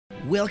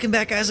Welcome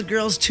back, guys and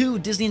girls, to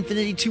Disney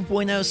Infinity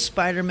 2.0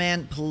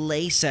 Spider-Man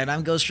Playset.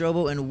 I'm Ghost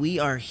Robo, and we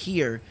are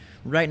here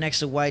right next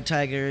to White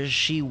Tiger.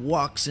 She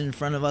walks in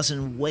front of us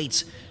and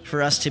waits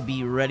for us to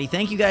be ready.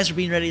 Thank you guys for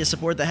being ready to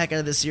support the heck out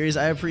of this series.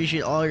 I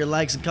appreciate all your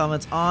likes and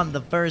comments on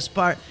the first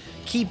part.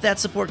 Keep that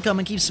support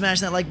coming. Keep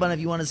smashing that like button if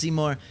you want to see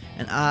more,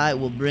 and I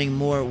will bring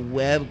more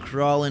web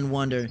crawling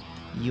wonder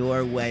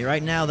your way.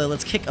 Right now, though,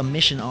 let's kick a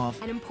mission off.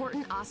 An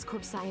important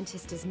Oscorp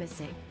scientist is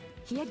missing.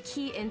 He had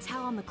key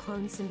intel on the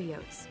clone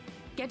symbiotes.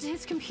 Get to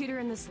his computer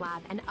in this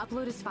lab and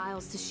upload his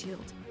files to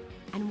S.H.I.E.L.D.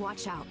 And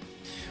watch out.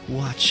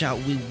 Watch out,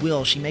 we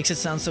will. She makes it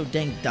sound so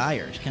dang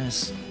dire. It's kind of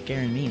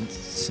scaring me and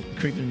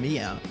creeping me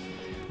out.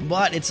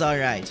 But it's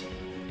alright.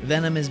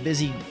 Venom is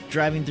busy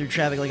driving through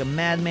traffic like a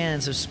madman,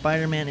 and so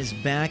Spider-Man is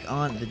back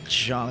on the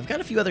job. I've got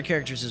a few other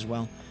characters as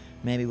well.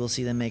 Maybe we'll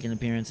see them make an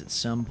appearance at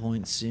some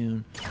point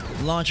soon.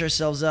 Launch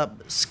ourselves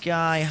up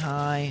sky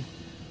high.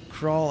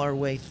 Crawl our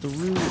way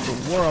through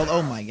the world.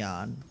 Oh my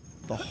god.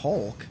 The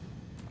Hulk?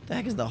 What the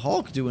heck is the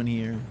Hulk doing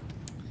here?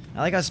 I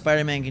like how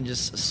Spider-Man can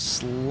just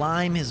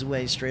slime his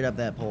way straight up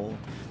that pole.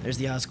 There's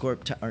the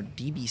Oscorp, or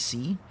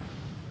DBC?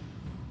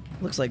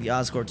 Looks like the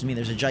Oscorp to me.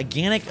 There's a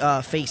gigantic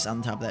face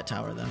on top of that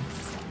tower,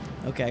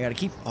 though. Okay, I gotta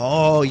keep...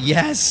 Oh,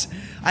 yes!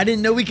 I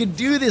didn't know we could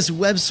do this!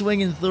 Web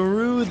swinging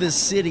through the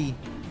city.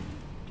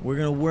 We're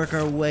gonna work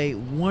our way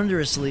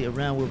wondrously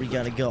around where we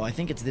gotta go. I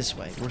think it's this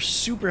way. We're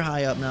super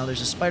high up now.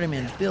 There's a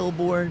Spider-Man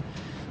billboard.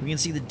 We can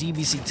see the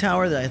DBC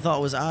tower that I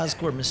thought was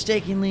Oscorp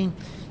mistakenly.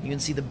 You can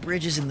see the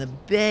bridges in the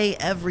bay.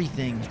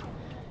 Everything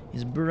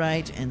is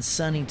bright and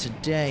sunny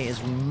today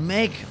as we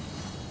make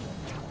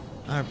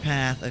our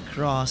path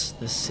across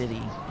the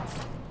city.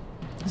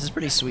 This is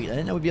pretty sweet. I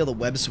didn't know we'd be able to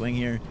web swing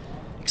here.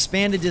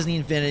 Expanded Disney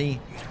Infinity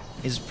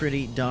is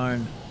pretty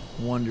darn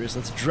wondrous.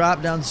 Let's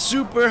drop down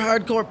super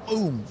hardcore.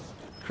 Boom.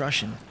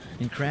 Crushing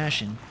and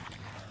crashing.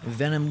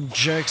 Venom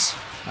jerks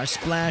are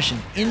splashing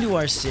into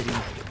our city.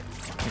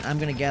 And I'm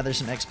gonna gather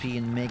some XP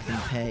and make them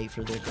pay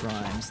for their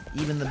crimes.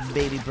 Even the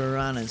baby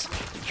piranhas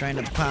trying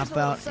to pop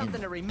out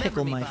and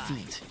pickle my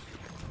feet.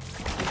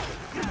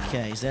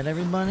 Okay, is that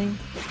everybody?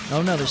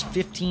 Oh no, there's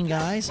 15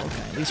 guys?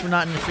 Okay, at least we're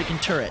not in a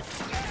freaking turret.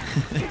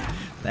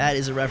 That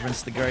is a reference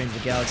to the Guardians of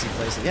the Galaxy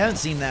place. If you haven't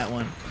seen that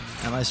one,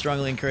 I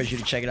strongly encourage you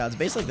to check it out. It's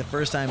basically the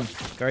first time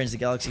Guardians of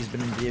the Galaxy has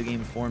been in video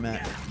game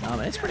format.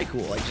 And it's pretty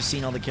cool, like just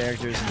seeing all the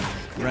characters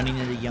and running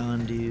into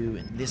Yondu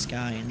and this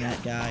guy and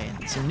that guy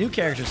and some new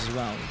characters as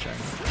well, which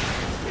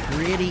are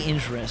pretty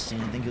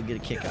interesting. I think you'll get a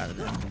kick out of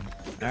them.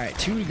 Alright,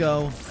 2 to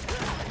go.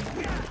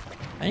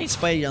 I need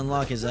Spidey to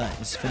unlock his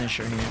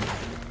finisher here.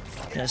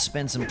 Gotta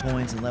spend some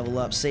points and level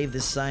up. Save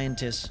this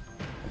scientist.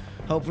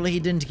 Hopefully he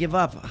didn't give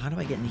up. How do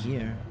I get in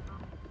here?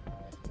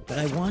 But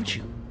I want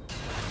you.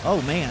 Oh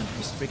man,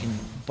 just freaking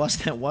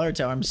bust that water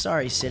tower. I'm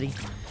sorry, city.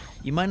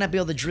 You might not be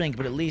able to drink,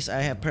 but at least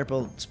I have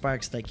purple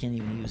sparks that I can't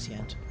even use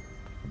yet.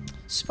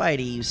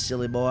 Spidey, you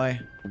silly boy.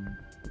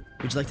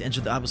 Would you like to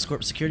enter the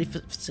Oscorp security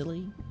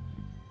facility?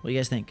 What do you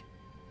guys think?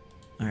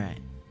 Alright.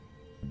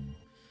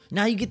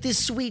 Now you get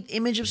this sweet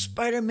image of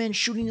Spider-Man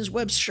shooting his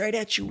web straight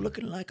at you,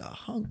 looking like a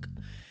hunk.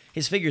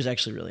 His figure is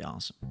actually really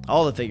awesome.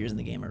 All the figures in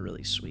the game are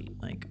really sweet.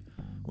 Like,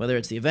 whether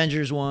it's the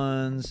Avengers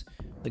ones,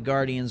 the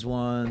Guardians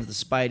ones, the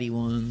Spidey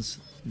ones,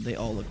 they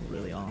all look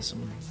really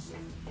awesome.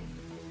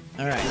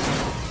 Alright.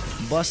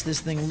 Bust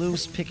this thing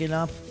loose, pick it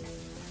up,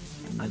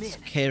 and let's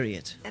carry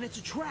it. And it's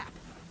a trap.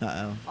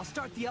 Uh-oh. I'll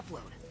start the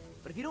upload.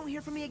 But if you don't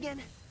hear from me again,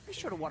 be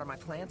sure to water my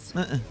plants.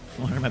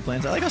 Water my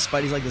plants. I like how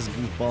Spidey's like this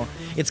goofball.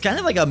 It's kind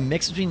of like a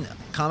mix between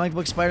comic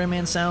book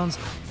Spider-Man sounds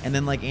and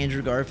then like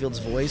Andrew Garfield's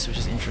voice, which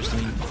is interesting.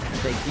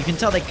 You can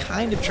tell they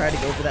kind of try to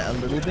go for that a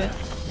little bit.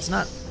 It's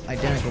not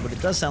identical, but it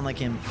does sound like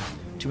him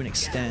to an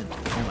extent.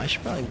 I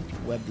should probably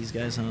web these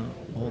guys, huh?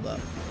 Hold up.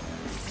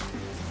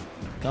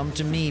 Come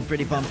to me,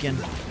 pretty pumpkin.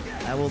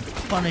 I will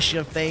punish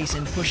your face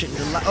and push it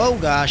into oh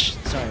gosh.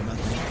 Sorry about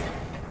that.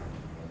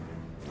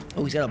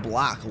 Oh, he's got a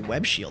block, a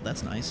web shield.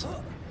 That's nice.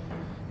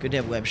 Good to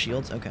have web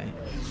shields. Okay.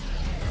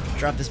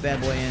 Drop this bad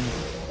boy in.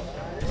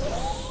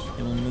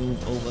 And we'll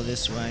move over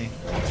this way.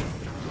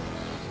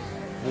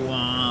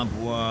 Wah,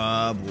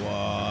 wah,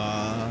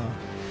 wah.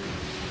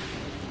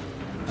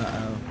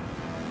 Uh-oh.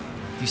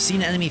 If you've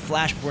seen an enemy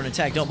flash before an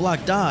attack, don't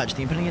block, dodge.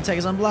 The impending attack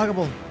is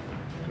unblockable.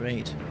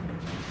 Great.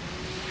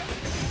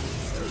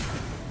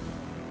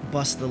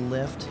 Bust the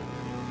lift.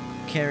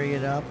 Carry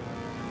it up.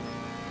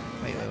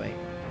 Wait.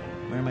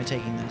 Where am I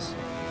taking this?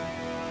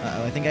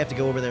 Uh-oh, I think I have to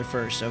go over there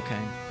first. Okay.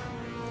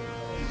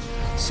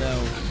 So,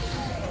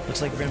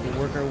 looks like we're going to have to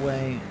work our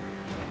way.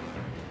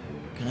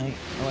 Can I?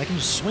 Oh, I can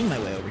just swing my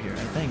way over here,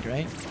 I think,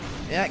 right?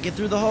 Yeah, get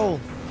through the hole.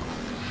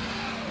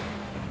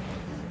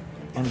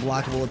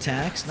 Unblockable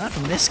attacks. Not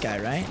from this guy,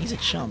 right? He's a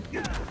chump.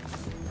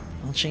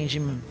 I'll change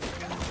him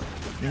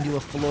into a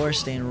floor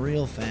stain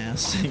real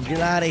fast. Get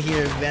out of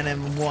here,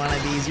 Venom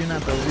wannabes. You're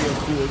not the real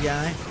cool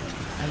guy.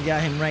 I've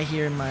got him right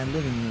here in my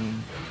living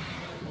room.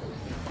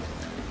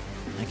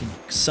 I can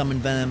summon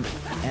Venom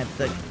at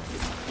the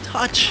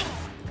touch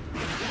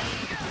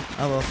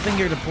of a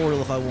finger to portal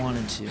if I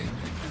wanted to.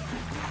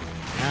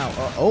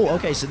 Ow. Oh,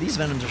 okay, so these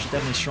Venoms are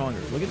definitely stronger.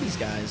 Look at these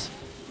guys.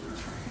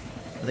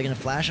 Are they gonna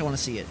flash? I want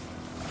to see it.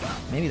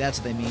 Maybe that's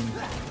what they mean.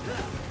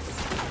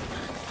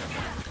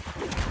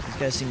 These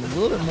guys seem a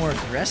little bit more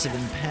aggressive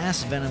than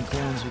past Venom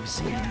clones we've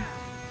seen.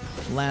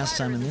 Last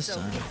time and this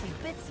time.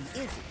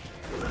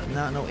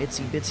 Not no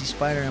itsy bitsy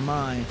spider am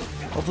I.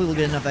 Hopefully we'll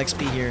get enough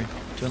XP here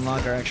to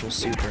unlock our actual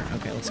super.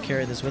 Okay, let's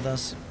carry this with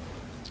us.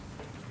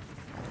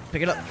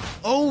 Pick it up.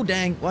 Oh,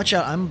 dang. Watch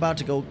out. I'm about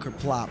to go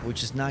kerplop,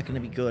 which is not going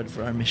to be good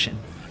for our mission.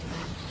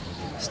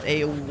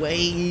 Stay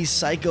away,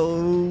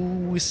 psycho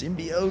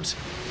symbiote.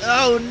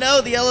 Oh,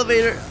 no, the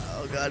elevator.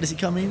 Oh, God, is he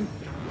coming?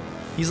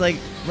 He's, like,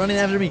 running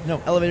after me.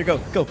 No, elevator, go,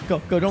 go,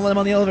 go, go. Don't let him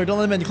on the elevator. Don't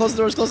let him in. Close the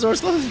doors, close the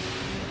doors, close.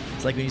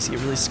 It's like when you see a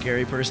really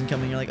scary person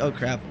coming, you're like, oh,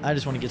 crap. I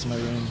just want to get to my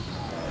room.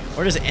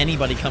 Or just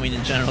anybody coming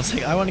in general. It's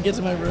like, I want to get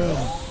to my room.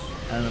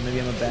 I don't know,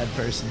 maybe I'm a bad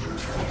person.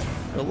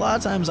 But a lot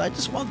of times, I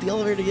just want the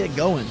elevator to get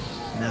going.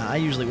 Nah, I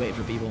usually wait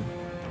for people.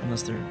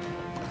 Unless they're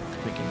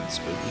freaking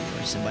spooky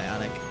or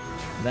symbiotic.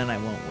 Then I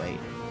won't wait.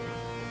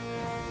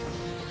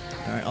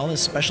 Alright, all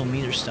this special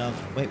meter stuff.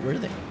 Wait, where are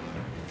they?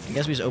 I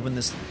guess we just open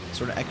this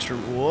sort of extra...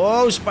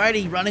 Whoa,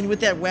 Spidey, running with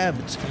that web.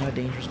 It's kind of a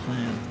dangerous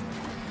plan.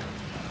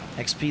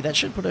 XP, that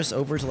should put us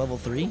over to level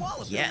 3.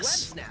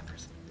 Yes!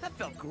 That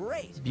felt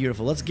great.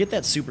 Beautiful. Let's get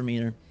that super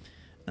meter.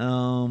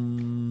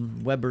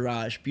 Web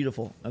barrage.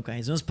 Beautiful. Okay,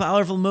 his most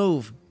powerful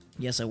move.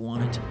 Yes, I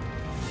want it.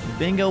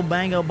 Bingo,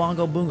 bango,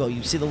 bongo, boongo.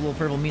 You see the little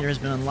purple meter has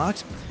been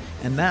unlocked,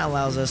 and that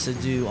allows us to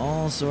do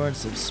all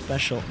sorts of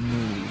special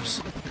moves.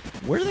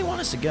 Where do they want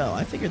us to go?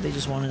 I figured they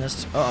just wanted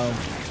us to... Uh-oh.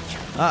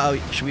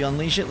 Uh-oh. Should we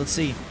unleash it? Let's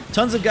see.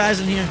 Tons of guys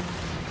in here.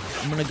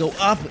 I'm gonna go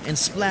up and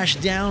splash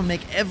down,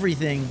 make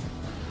everything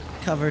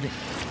covered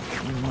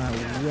in my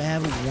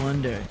web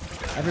wonder.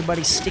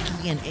 Everybody's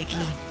sticky and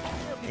icky.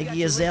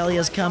 Iggy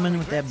Azalea's coming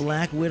with that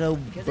Black Widow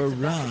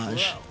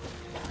barrage.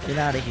 Get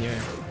out of here.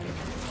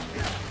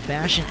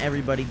 Bashing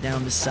everybody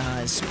down to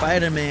size.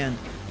 Spider-Man,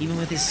 even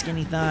with his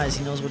skinny thighs,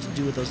 he knows what to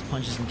do with those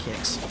punches and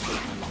kicks.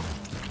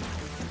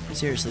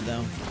 Seriously,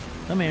 though.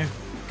 Come here.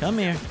 Come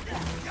here.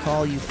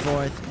 Call you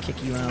forth,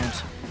 kick you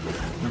out.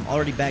 And I'm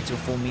already back to a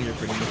full meter,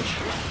 pretty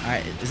much.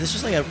 Alright, is this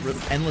just like an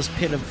endless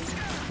pit of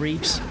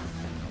creeps?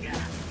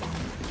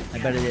 I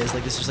bet it is.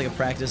 Like, this is just like a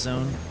practice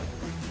zone.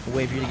 A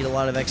way for you to get a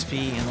lot of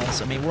XP, and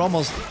also, I mean, we're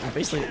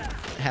basically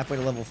halfway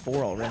to level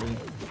 4 already.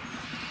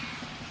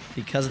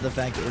 Because of the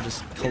fact that we're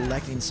just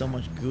collecting so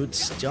much good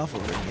stuff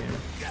over here.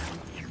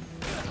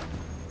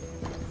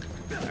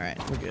 Alright,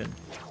 we're good.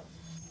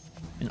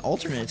 An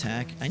alternate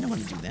attack? I know how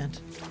to do that.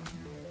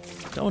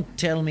 Don't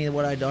tell me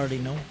what I'd already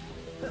know.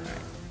 Alright,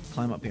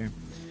 climb up here.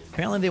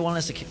 Apparently they want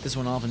us to kick this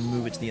one off and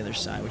move it to the other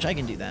side, which I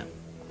can do that.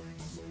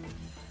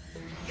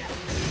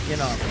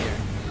 Get off here.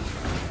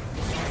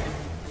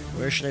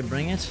 Where should I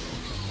bring it?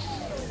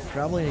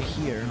 Probably to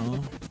here, huh?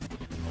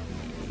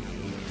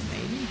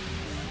 Maybe?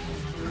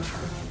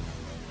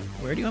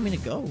 Where do you want me to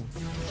go?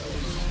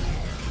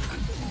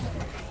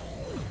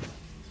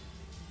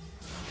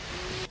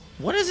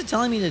 What is it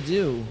telling me to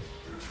do?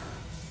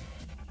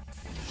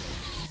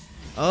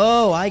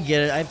 Oh, I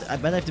get it. I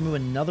bet I have to move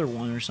another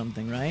one or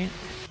something, right?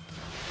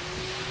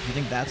 You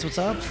think that's what's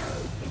up?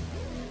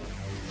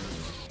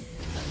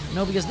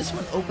 No, because this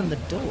one opened the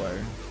door.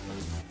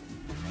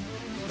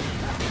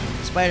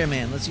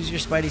 Spider-Man, let's use your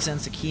Spidey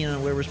sense to key in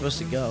on where we're supposed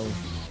to go.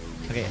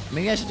 Okay,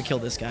 maybe I should have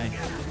killed this guy.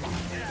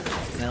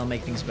 That'll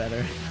make things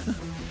better.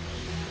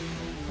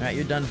 Alright,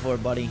 you're done for,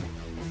 buddy.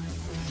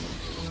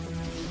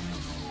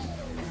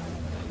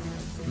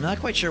 I'm not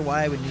quite sure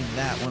why I would need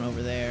that one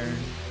over there.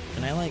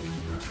 Can I, like...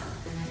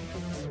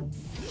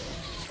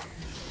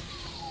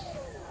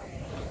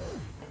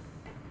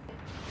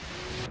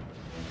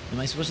 Am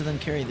I supposed to then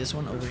carry this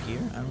one over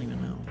here? I don't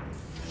even know.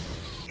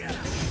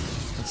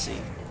 Let's see.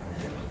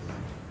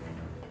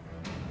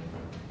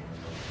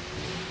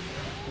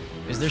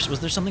 Was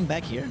there something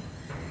back here?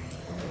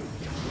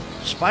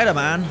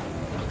 Spider-Man!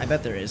 I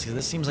bet there is, because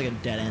this seems like a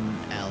dead-end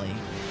alley.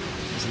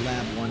 There's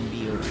Lab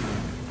 1B over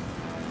here.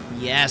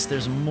 Yes,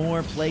 there's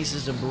more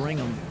places to bring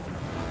them.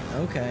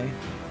 Okay.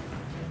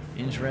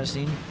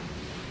 Interesting.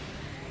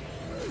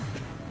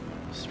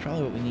 This is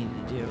probably what we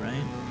needed to do,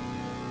 right?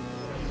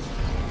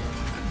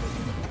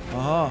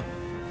 Oh.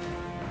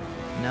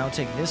 Now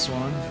take this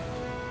one.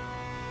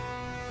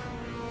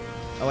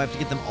 Oh, I have to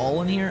get them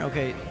all in here?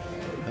 Okay.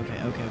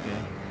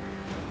 Okay.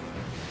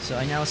 So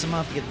I now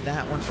somehow have to get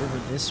that one over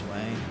this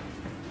way.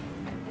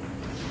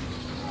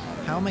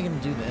 How am I going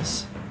to do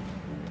this?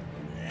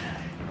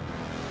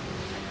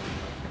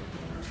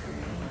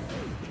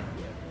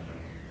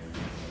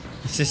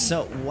 This is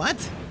so...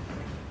 What?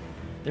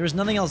 There was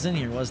nothing else in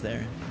here, was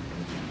there?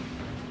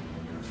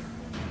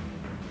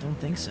 Don't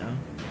think so.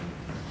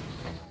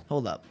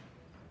 Hold up.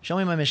 Show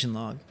me my mission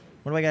log.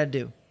 What do I gotta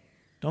do?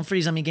 Don't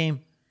freeze on me,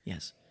 game.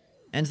 Yes.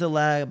 Enter the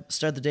lab.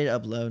 Start the data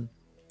upload.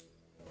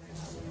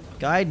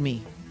 Guide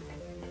me.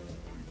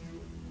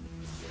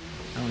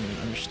 I don't even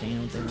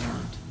understand what they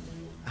want.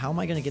 How am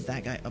I gonna get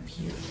that guy up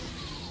here?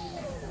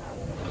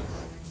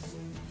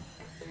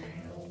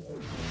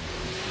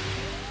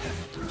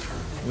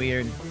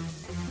 Weird.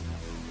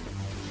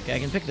 Okay, I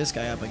can pick this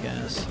guy up, I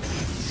guess.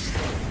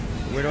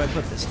 Where do I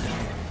put this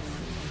now?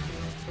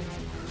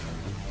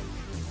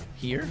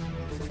 Here?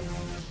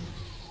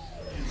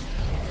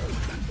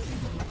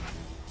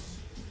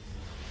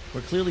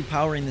 We're clearly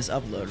powering this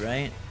upload,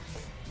 right?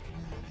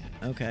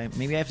 Okay,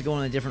 maybe I have to go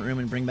in a different room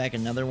and bring back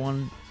another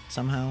one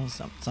somehow,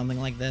 something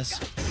like this.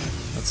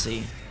 Let's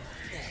see.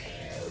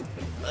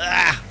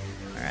 Ah!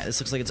 Alright, this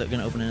looks like it's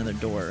gonna open another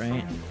door,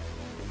 right?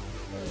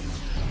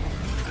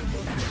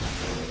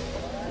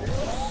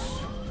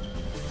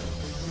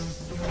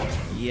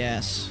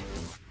 Yes.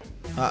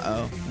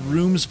 Uh-oh.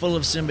 Rooms full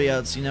of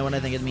symbiotes. You know what I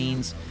think it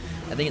means?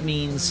 I think it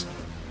means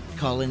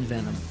call in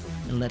Venom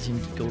and let him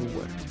go to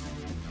work.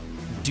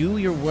 Do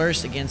your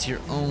worst against your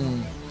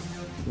own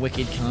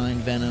wicked kind,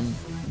 Venom.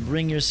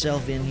 Bring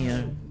yourself in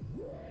here.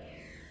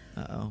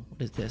 Uh-oh.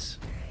 What is this?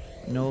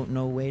 No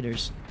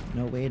waiters.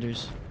 No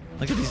waiters.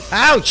 Look at these.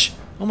 Ouch!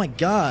 Oh my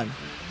god.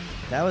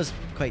 That was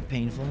quite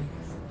painful.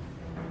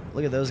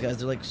 Look at those guys.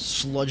 They're like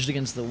sludged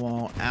against the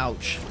wall.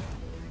 Ouch.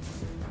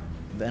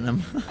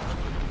 Venom.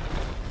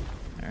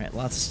 Alright,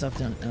 lots of stuff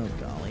done. Oh,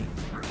 golly.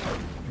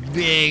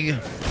 Big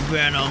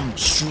Venom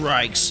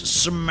strikes.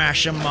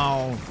 Smash them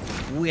all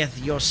with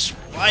your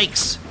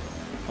spikes.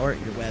 Or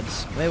your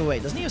webs.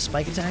 Wait. Doesn't he have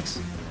spike attacks?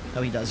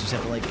 Oh, he does. You just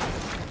have to, like,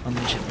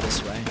 unleash it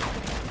this way.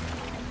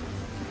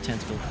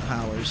 Tentacle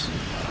powers.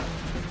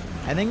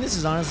 I think this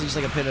is honestly just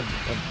like a pit of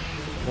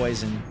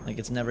poison. Like,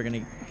 it's never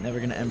gonna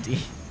empty.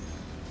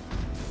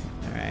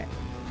 Alright.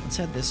 Let's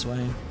head this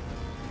way.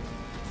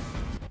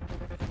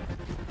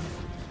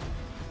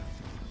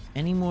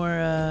 Any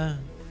more,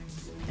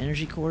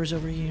 energy cores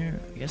over here?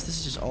 I guess this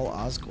is just all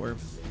Oscorp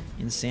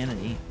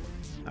insanity.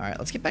 Alright,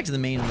 let's get back to the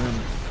main room.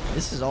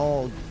 This is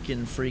all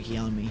getting freaky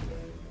on me.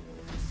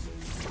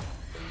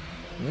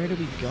 Where do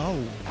we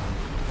go?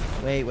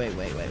 Wait.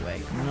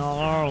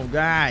 No,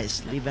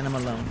 guys, leave Venom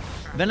alone.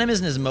 Venom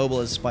isn't as mobile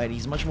as Spidey.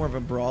 He's much more of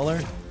a brawler,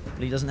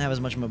 but he doesn't have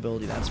as much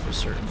mobility, that's for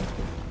certain.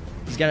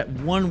 He's got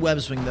one web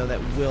swing, though, that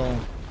will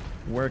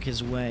work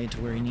his way to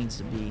where he needs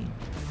to be.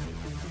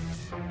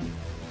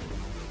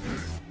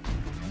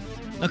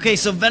 Okay,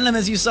 so Venom,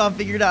 as you saw,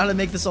 figured out how to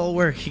make this all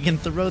work. He can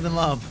throw them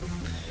up.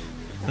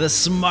 The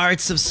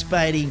smarts of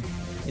Spidey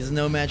is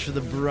no match for the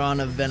brawn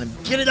of Venom.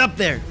 Get it up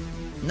there!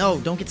 No,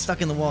 don't get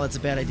stuck in the wall. That's a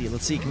bad idea.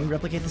 Let's see. Can we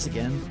replicate this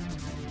again?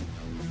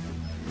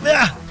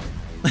 Ah!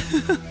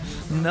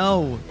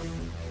 No.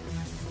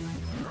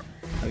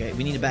 Okay,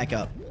 we need to back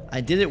up.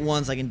 I did it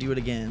once. I can do it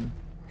again.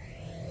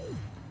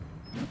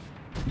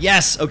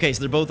 Yes! Okay,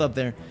 so they're both up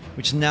there,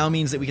 which now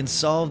means that we can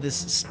solve this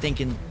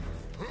stinking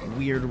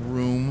weird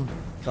room,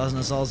 causing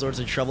us all sorts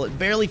of trouble. It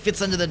barely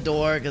fits under the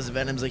door because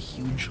Venom's a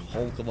huge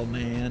hulk of a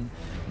man.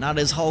 Not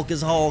as Hulk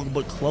as Hulk,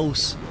 but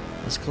close.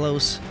 As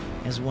close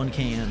as one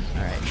can.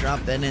 Alright,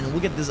 drop that in.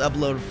 We'll get this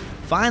upload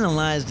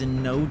finalized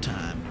in no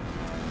time.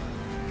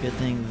 Good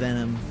thing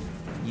Venom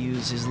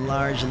used his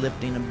large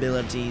lifting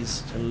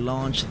abilities to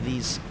launch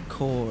these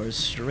cores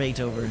straight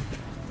over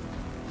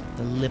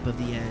the lip of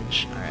the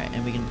edge. Alright,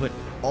 and we can put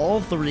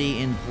all three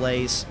in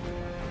place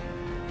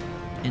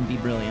and be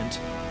brilliant.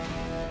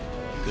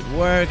 Good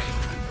work.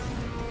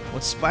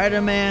 What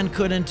Spider-Man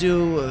couldn't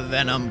do,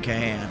 Venom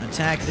can.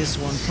 Attack this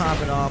one,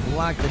 pop it off,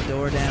 lock the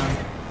door down,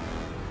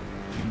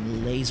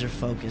 and laser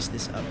focus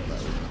this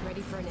upload.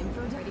 Ready for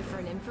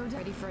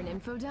an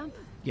info dump?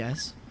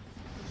 Yes.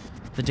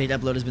 The data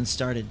upload has been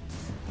started.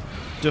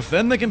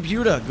 Defend the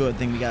computer! Good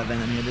thing we got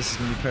Venom here. This is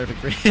going to be perfect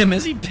for him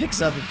as he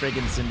picks up a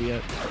friggin'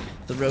 symbiote,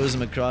 throws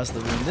him across the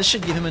room. This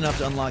should give him enough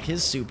to unlock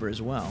his super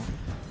as well,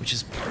 which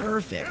is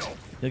perfect.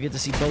 You'll get to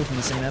see both in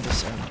the same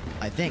episode.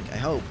 I think. I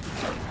hope.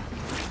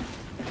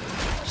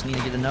 Just need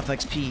to get enough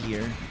XP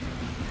here.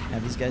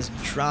 Have these guys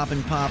drop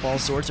and pop all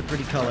sorts of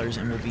pretty colors,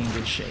 and we'll be in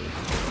good shape.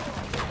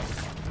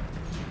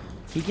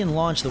 He can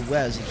launch the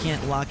webs. He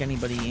can't lock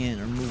anybody in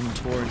or move them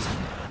towards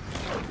him.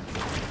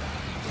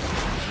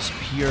 Just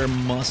pure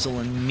muscle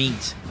and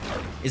meat.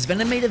 Is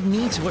Venom made of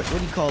meat? What do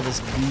you call this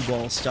goo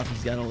ball stuff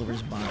he's got all over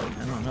his body?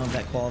 I don't know if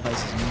that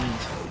qualifies as meat.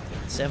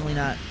 It's definitely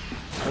not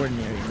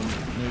ordinary meat.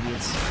 Maybe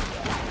it's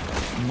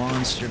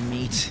monster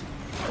meat.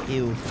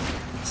 Ew.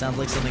 Sounds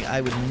like something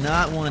I would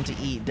not want to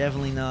eat.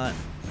 Definitely not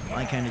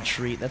my kind of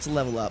treat. That's a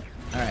level up.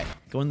 Alright,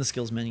 go in the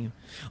skills menu.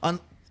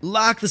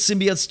 Unlock the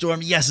symbiote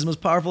storm. Yes, his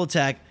most powerful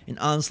attack. An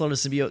onslaught of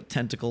symbiote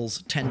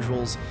tentacles,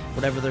 tendrils,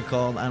 whatever they're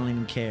called. I don't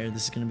even care.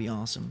 This is going to be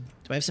awesome.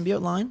 Do I have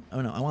symbiote line?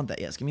 Oh no, I want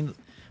that. Yes, give me the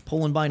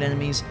pull and bind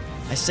enemies.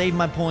 I saved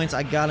my points.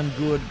 I got him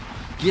good.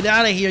 Get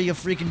out of here, you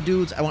freaking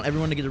dudes. I want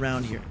everyone to get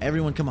around here.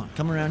 Everyone, come on.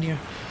 Come around here.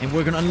 And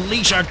we're going to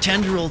unleash our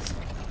tendrils.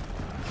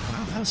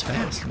 Wow, that was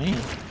fast,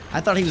 man. I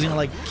thought he was going to,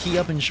 like, key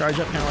up and charge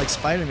up kind of like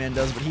Spider-Man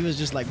does, but he was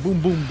just like,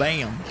 boom, boom,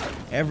 bam.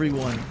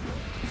 Everyone,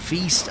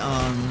 feast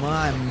on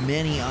my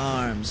many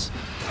arms.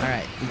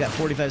 Alright, we've got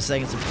 45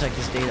 seconds to protect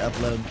this data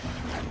upload.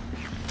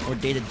 Or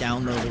data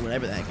download, or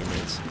whatever the heck it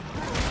is.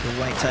 The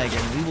White Tiger,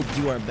 and we will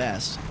do our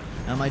best.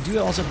 I do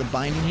also have the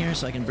binding here,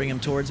 so I can bring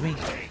him towards me.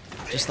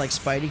 Just like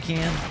Spidey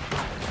can.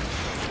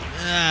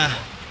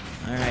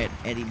 Alright,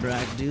 Eddie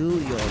Brock, do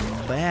your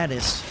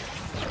baddest.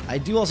 I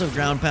do also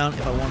ground pound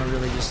if I want to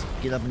really just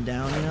get up and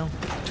down, you know?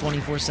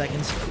 24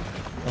 seconds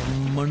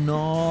of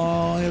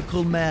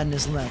maniacal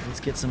madness left. Let's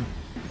get some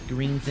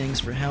green things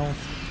for health.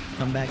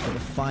 Come back for the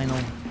final.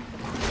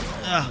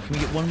 Can we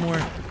get one more?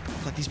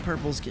 Collect these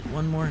purples, get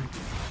one more.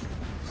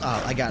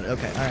 Oh, I got it.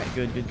 Okay, alright,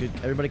 good, good, good.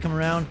 Everybody come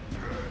around.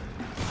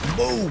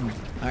 Boom!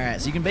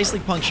 Alright, so you can basically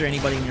puncture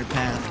anybody in your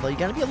path, but you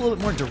gotta be a little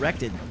bit more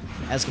directed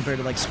as compared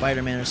to like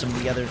Spider-Man or some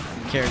of the other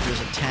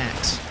characters'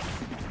 attacks.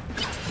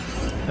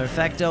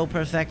 Perfecto,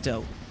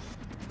 perfecto.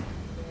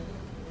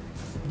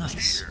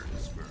 Nice.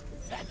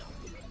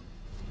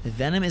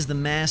 Venom is the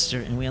master,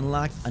 and we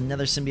unlocked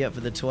another symbiote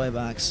for the toy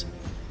box.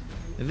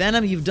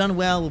 Venom, you've done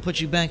well. We'll put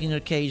you back in your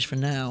cage for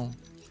now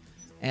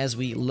as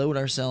we load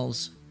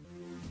ourselves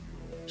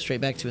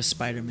straight back to a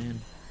Spider-Man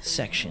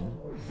section.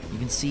 You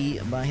can see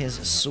by his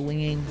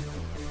swinging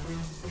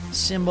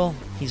symbol,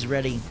 he's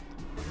ready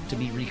to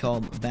be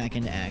recalled back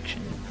into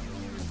action.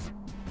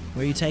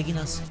 Where are you taking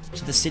us?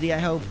 To the city, I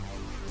hope?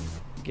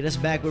 Get us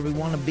back where we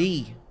want to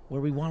be, where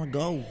we want to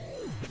go.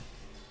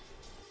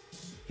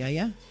 Yeah,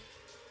 yeah?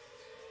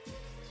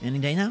 Any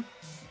day now?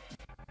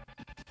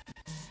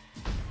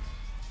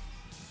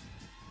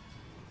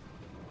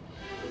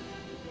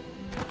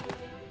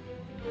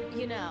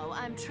 You know,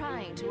 I'm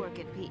trying to work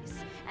at peace,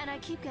 and I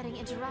keep getting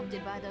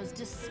interrupted by those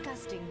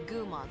disgusting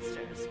goo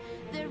monsters.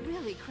 They're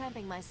really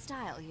cramping my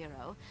style,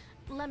 hero.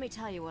 Let me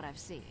tell you what I've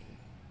seen.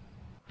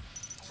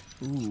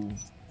 Ooh.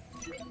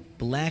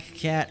 Black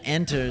Cat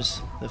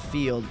enters the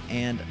field,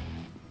 and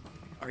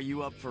Are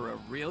you up for a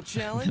real the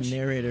challenge?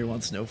 narrator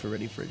wants to know if we're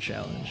ready for a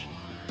challenge.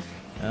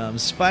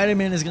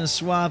 Spider-Man is going to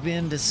swap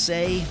in to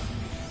say,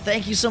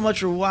 thank you so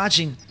much for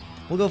watching.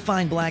 We'll go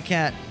find Black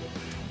Cat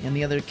and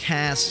the other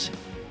cast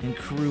and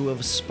crew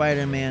of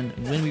Spider-Man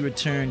when we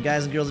return.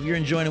 Guys and girls, if you're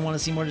enjoying and want to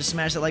see more, just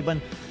smash that like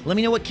button. Let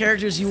me know what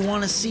characters you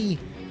want to see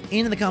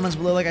in the comments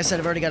below. Like I said,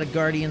 I've already got a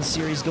Guardian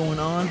series going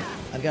on.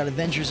 I've got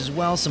Adventures as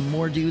well, some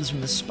more dudes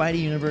from the Spidey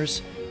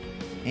universe,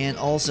 and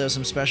also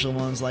some special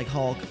ones like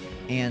Hulk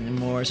and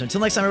more. So until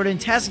next time, everybody,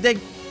 fantastic day.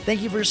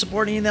 Thank you for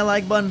supporting, hitting that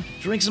like button.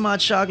 Drink some hot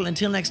chocolate.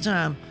 Until next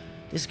time,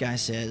 this guy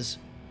says,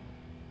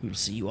 we'll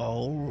see you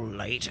all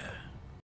later.